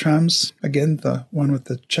Chris Louis Trams, again, the one with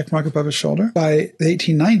the check mark above his shoulder. By the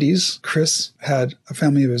 1890s, Chris had a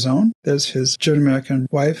family of his own. There's his German-American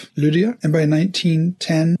wife, Lydia. And by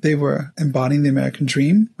 1910, they were embodying the American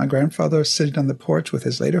dream. My grandfather sitting on the porch with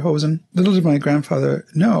his lederhosen. Little did my grandfather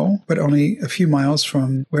know, but only a few miles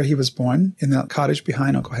from where he was born, in that cottage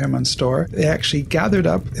behind Uncle Hermann's store, they actually gathered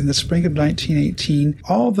up in the spring of 1918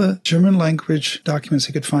 all the German language documents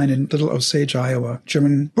they could find in Little Osage, Iowa.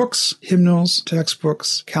 German books, hymnals,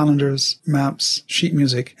 textbooks, calendars, maps, sheet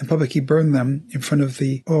music, and publicly burned them in front of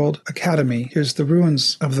the old academy. Here's the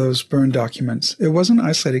ruins of those burned documents. It wasn't an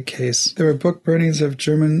isolated case. There were book burnings of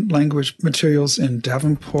German language materials in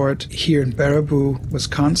Davenport, here in Baraboo,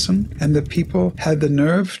 Wisconsin, and the people had the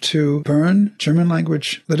nerve to burn German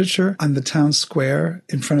language literature on the town square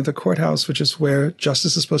in front of the courthouse, which is where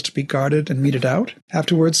justice is supposed to be guarded and meted out.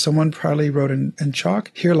 Afterwards, someone proudly wrote in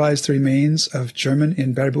chalk, "Here lies the remains of German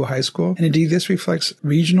in Baraboo High School." And indeed, this reflects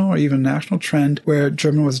regional or even national trend where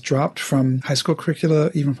German was dropped from high school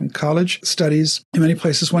curricula, even from college studies. In many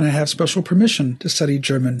places, one had to have special permission to study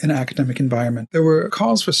German in an academic environment. There were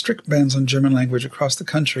calls for strict bans on German language across the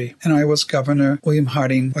country, and Iowa's Governor William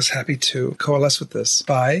Harding was happy to coalesce with this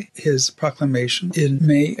by his proclamation in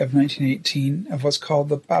May of 1918 of what's called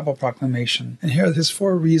the Babel Proclamation. And here are his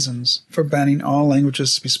 4 reasons for banning all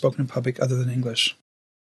languages to be spoken in public other than English.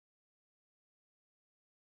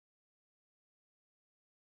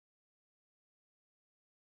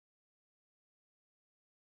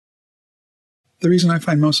 The reason I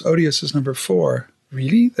find most odious is number 4.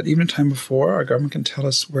 Really? That even in time before, our government can tell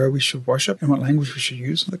us where we should worship and what language we should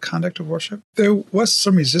use in the conduct of worship? There was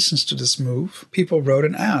some resistance to this move. People wrote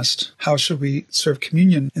and asked, how should we serve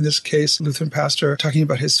communion? In this case, Lutheran pastor talking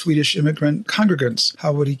about his Swedish immigrant congregants.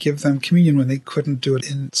 How would he give them communion when they couldn't do it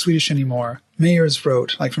in Swedish anymore? Mayors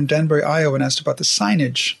wrote, like from Danbury, Iowa, and asked about the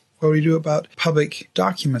signage. What do we do about public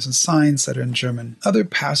documents and signs that are in German? Other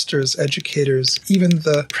pastors, educators, even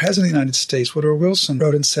the President of the United States, Woodrow Wilson,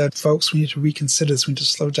 wrote and said, folks, we need to reconsider this. We need to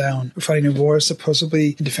slow down. We're fighting a war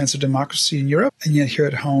supposedly in defense of democracy in Europe, and yet here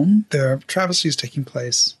at home, there are travesties taking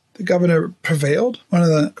place. The governor prevailed. One of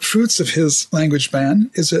the fruits of his language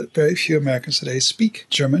ban is that very few Americans today speak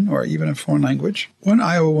German or even a foreign language. One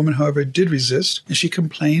Iowa woman, however, did resist, and she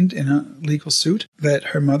complained in a legal suit that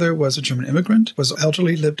her mother was a German immigrant, was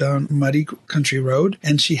elderly, lived down a muddy country road,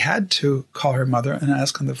 and she had to call her mother and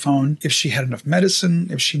ask on the phone if she had enough medicine,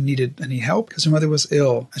 if she needed any help, because her mother was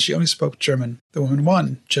ill, and she only spoke German. The woman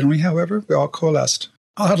won. Generally, however, we all coalesced.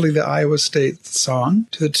 Oddly, the Iowa State song,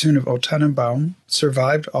 to the tune of O Tannenbaum,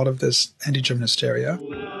 survived all of this anti-German hysteria.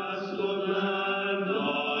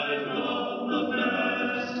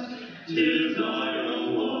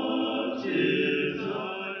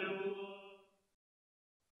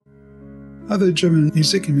 Other German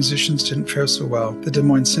music and musicians didn't fare so well. The Des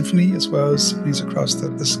Moines Symphony, as well as symphonies across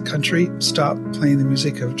this country, stopped playing the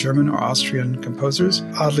music of German or Austrian composers.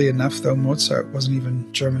 Oddly enough, though, Mozart wasn't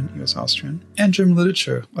even German, he was Austrian. And German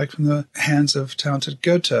literature, like from the hands of talented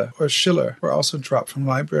Goethe or Schiller, were also dropped from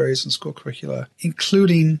libraries and school curricula,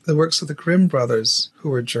 including the works of the Grimm brothers, who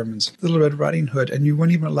were Germans. Little Red Riding Hood, and you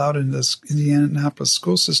weren't even allowed in this Indianapolis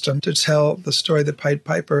school system to tell the story of the Pied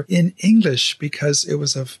Piper in English because it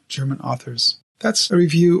was of German authors. That's a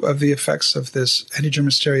review of the effects of this anti-German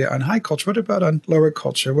hysteria on high culture. What about on lower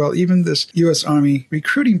culture? Well, even this U.S. Army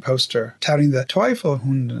recruiting poster touting the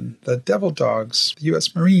Teufelhunden, the devil dogs, the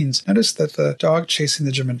U.S. Marines. Notice that the dog chasing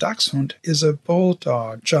the German Dachshund is a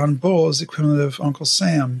bulldog. John Bull is the equivalent of Uncle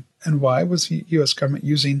Sam. And why was the U.S. government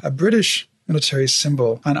using a British military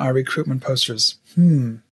symbol on our recruitment posters?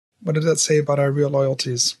 What did that say about our real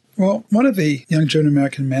loyalties? Well, one of the young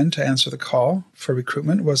German-American men to answer the call for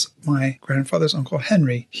recruitment was my grandfather's Uncle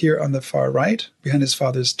Henry, here on the far right, behind his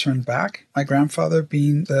father's turned back, my grandfather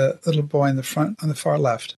being the little boy in the front on the far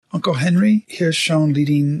left. Uncle Henry here shown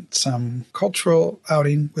leading some cultural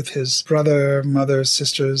outing with his brother, mother,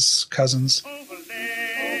 sisters, cousins.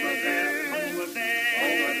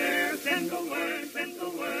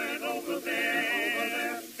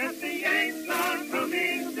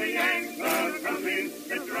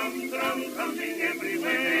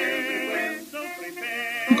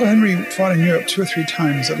 Uncle Henry fought in Europe 2 or 3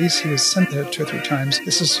 times. At least he was sent there 2 or 3 times.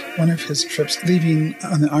 This is one of his trips, leaving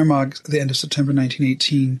on the Armagh at the end of September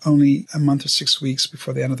 1918, only a month or 6 weeks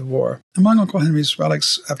before the end of the war. Among Uncle Henry's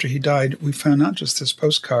relics after he died, we found not just this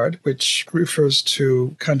postcard, which refers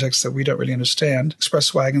to contexts that we don't really understand.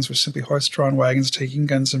 Express wagons were simply horse-drawn wagons taking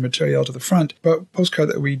guns and material to the front. But a postcard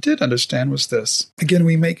that we did understand was this. Again,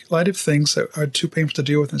 we make light of things that are too painful to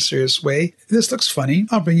deal with in a serious way. This looks funny.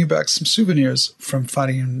 I'll bring you back some souvenirs from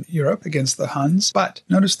fighting in Europe against the Huns. But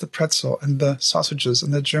notice the pretzel and the sausages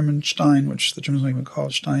and the German Stein, which the Germans don't even call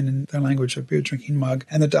Stein in their language, a beer-drinking mug,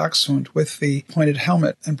 and the Dachshund with the pointed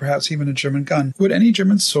helmet and perhaps even a German gun. Would any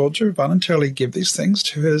German soldier voluntarily give these things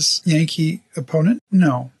to his Yankee opponent?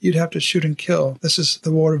 No. You'd have to shoot and kill. This is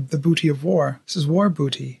the booty of war. This is war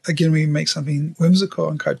booty. Again, we make something whimsical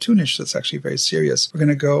and cartoonish that's actually very serious. We're going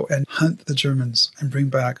to go and hunt the Germans and bring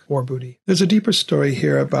back war booty. There's a deeper story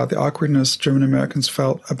here about the awkwardness German Americans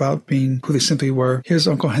felt about being who they simply were. Here's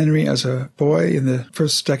Uncle Henry as a boy in the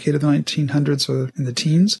first decade of the 1900s or in the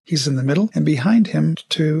teens. He's in the middle. And behind him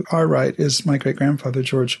to our right is my great-grandfather,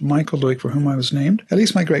 George Michael Luick, for whom I was named. At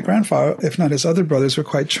least my great-grandfather, if not his other brothers, were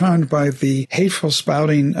quite charmed by the hateful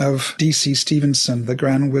spouting of D.C. Stevenson, the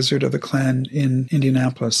Grand Wizard of the Klan in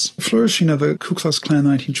Indianapolis. The flourishing of the Ku Klux Klan in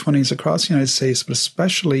the 1920s across the United States, but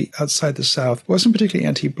especially outside the South, wasn't particularly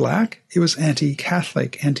anti-black. It was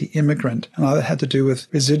anti-Catholic, anti-immigrant. And a lot of that had to do with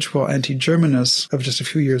residual anti-Germanness of just a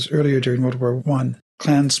few years earlier during World War I.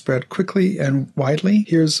 Klan spread quickly and widely.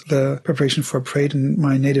 Here's the preparation for a parade in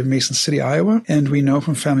my native Mason City, Iowa. And we know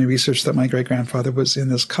from family research that my great-grandfather was in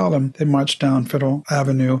this column that marched down Federal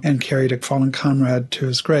Avenue and carried a fallen comrade to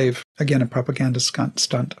his grave. Again, a propaganda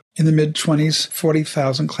stunt. In the mid-20s,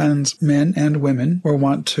 40,000 Klan's men and women were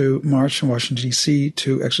wont to march in Washington, D.C.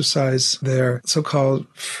 to exercise their so-called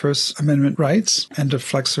First Amendment rights and to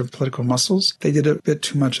flex their political muscles. They did a bit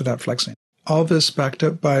too much of that flexing. All this backed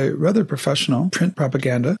up by rather professional print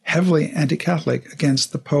propaganda, heavily anti-Catholic,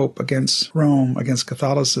 against the Pope, against Rome, against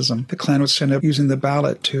Catholicism. The Klan would stand up using the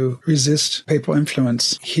ballot to resist papal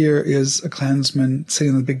influence. Here is a Klansman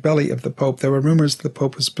sitting on the big belly of the Pope. There were rumors that the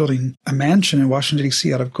Pope was building a mansion in Washington,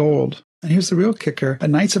 D.C. out of gold. And here's the real kicker. A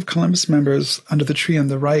Knights of Columbus members under the tree on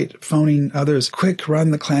the right phoning others, quick,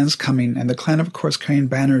 run, the Klan's coming. And the Klan, of course, carrying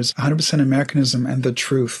banners, 100% Americanism and the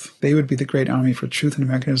truth. They would be the great army for truth and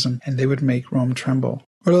Americanism, and they would make Rome tremble.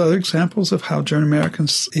 What are other examples of how German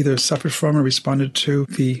Americans either suffered from or responded to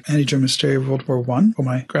the anti-German hysteria of World War I? Well,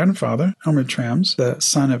 my grandfather, Thwart, the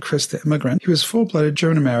son of Chris the immigrant, he was full-blooded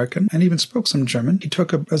German American and even spoke some German. He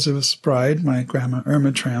took up as his bride my grandma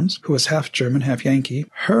Thwart, who was half German, half Yankee.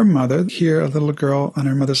 Her mother, here a little girl on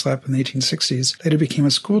her mother's lap in the 1860s, later became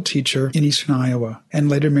a school teacher in eastern Iowa and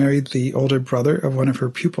later married the older brother of one of her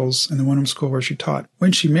pupils in the one-room school where she taught.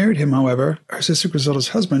 When she married him, however, her sister Griselda's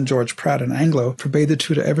husband, George Pratt, an Anglo, forbade the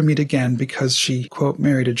two to ever meet again because she, quote,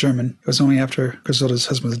 married a German. It was only after Griselda's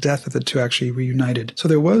husband's death that the two actually reunited. So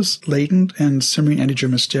there was latent and simmering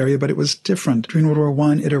anti-German hysteria, but it was different. During World War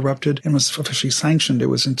I, it erupted and was officially sanctioned. It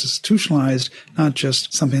was institutionalized, not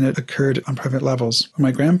just something that occurred on private levels. When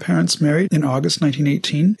my grandparents married in August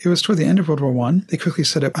 1918, it was toward the end of World War I. They quickly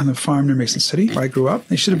set up on a farm near Mason City, where I grew up.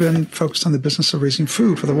 They should have been focused on the business of raising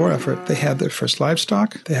food for the war effort. They had their first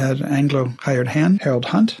livestock. They had an Anglo hired hand, Harold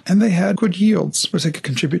Hunt, and they had good yields, which they could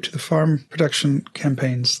contribute to the farm production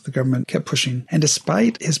campaigns the government kept pushing. And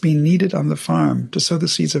despite his being needed on the farm to sow the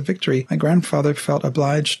seeds of victory, my grandfather felt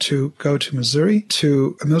obliged to go to Missouri,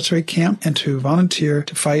 to a military camp, and to volunteer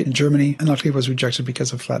to fight in Germany, and luckily was rejected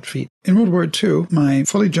because of flat feet. In World War II, my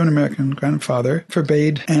fully German-American grandfather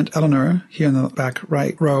forbade Aunt Eleanor, here in the back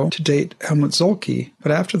right row, to date Helmut Zolke.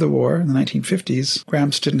 But after the war, in the 1950s,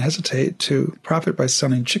 Gramps didn't hesitate to profit by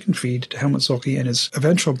selling chicken feed to Helmut Zolke and his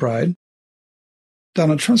eventual bride.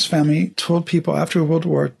 Donald Trump's family told people after World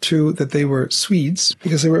War II that they were Swedes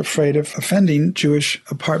because they were afraid of offending Jewish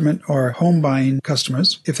apartment or home buying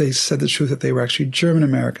customers if they said the truth that they were actually German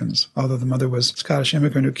Americans, although the mother was a Scottish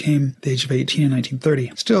immigrant who came at the age of 18 in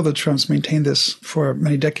 1930. Still, the Trumps maintained this for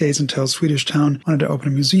many decades until Swedish Town wanted to open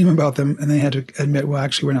a museum about them, and they had to admit, well,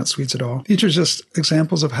 actually, we're not Swedes at all. These are just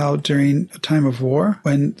examples of how during a time of war,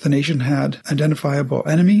 when the nation had an identifiable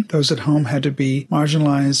enemy, those at home had to be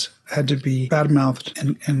marginalized, had to be bad-mouthed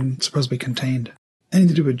and supposedly contained. Anything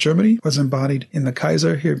to do with Germany was embodied in the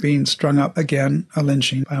KAISER, here being strung up again, a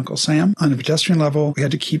lynching by Uncle Sam. On a pedestrian level, we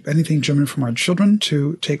had to keep anything German from our children,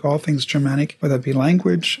 to take all things Germanic, whether it be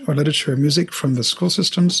language or literature or music, from the school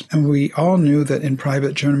systems. And we all knew that in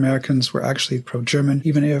private, German Americans were actually pro-German,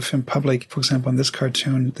 even if in public, for example, in this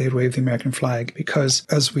cartoon, they'd wave the American flag, because,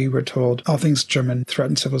 as we were told, all things German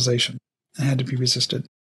threatened civilization and had to be resisted.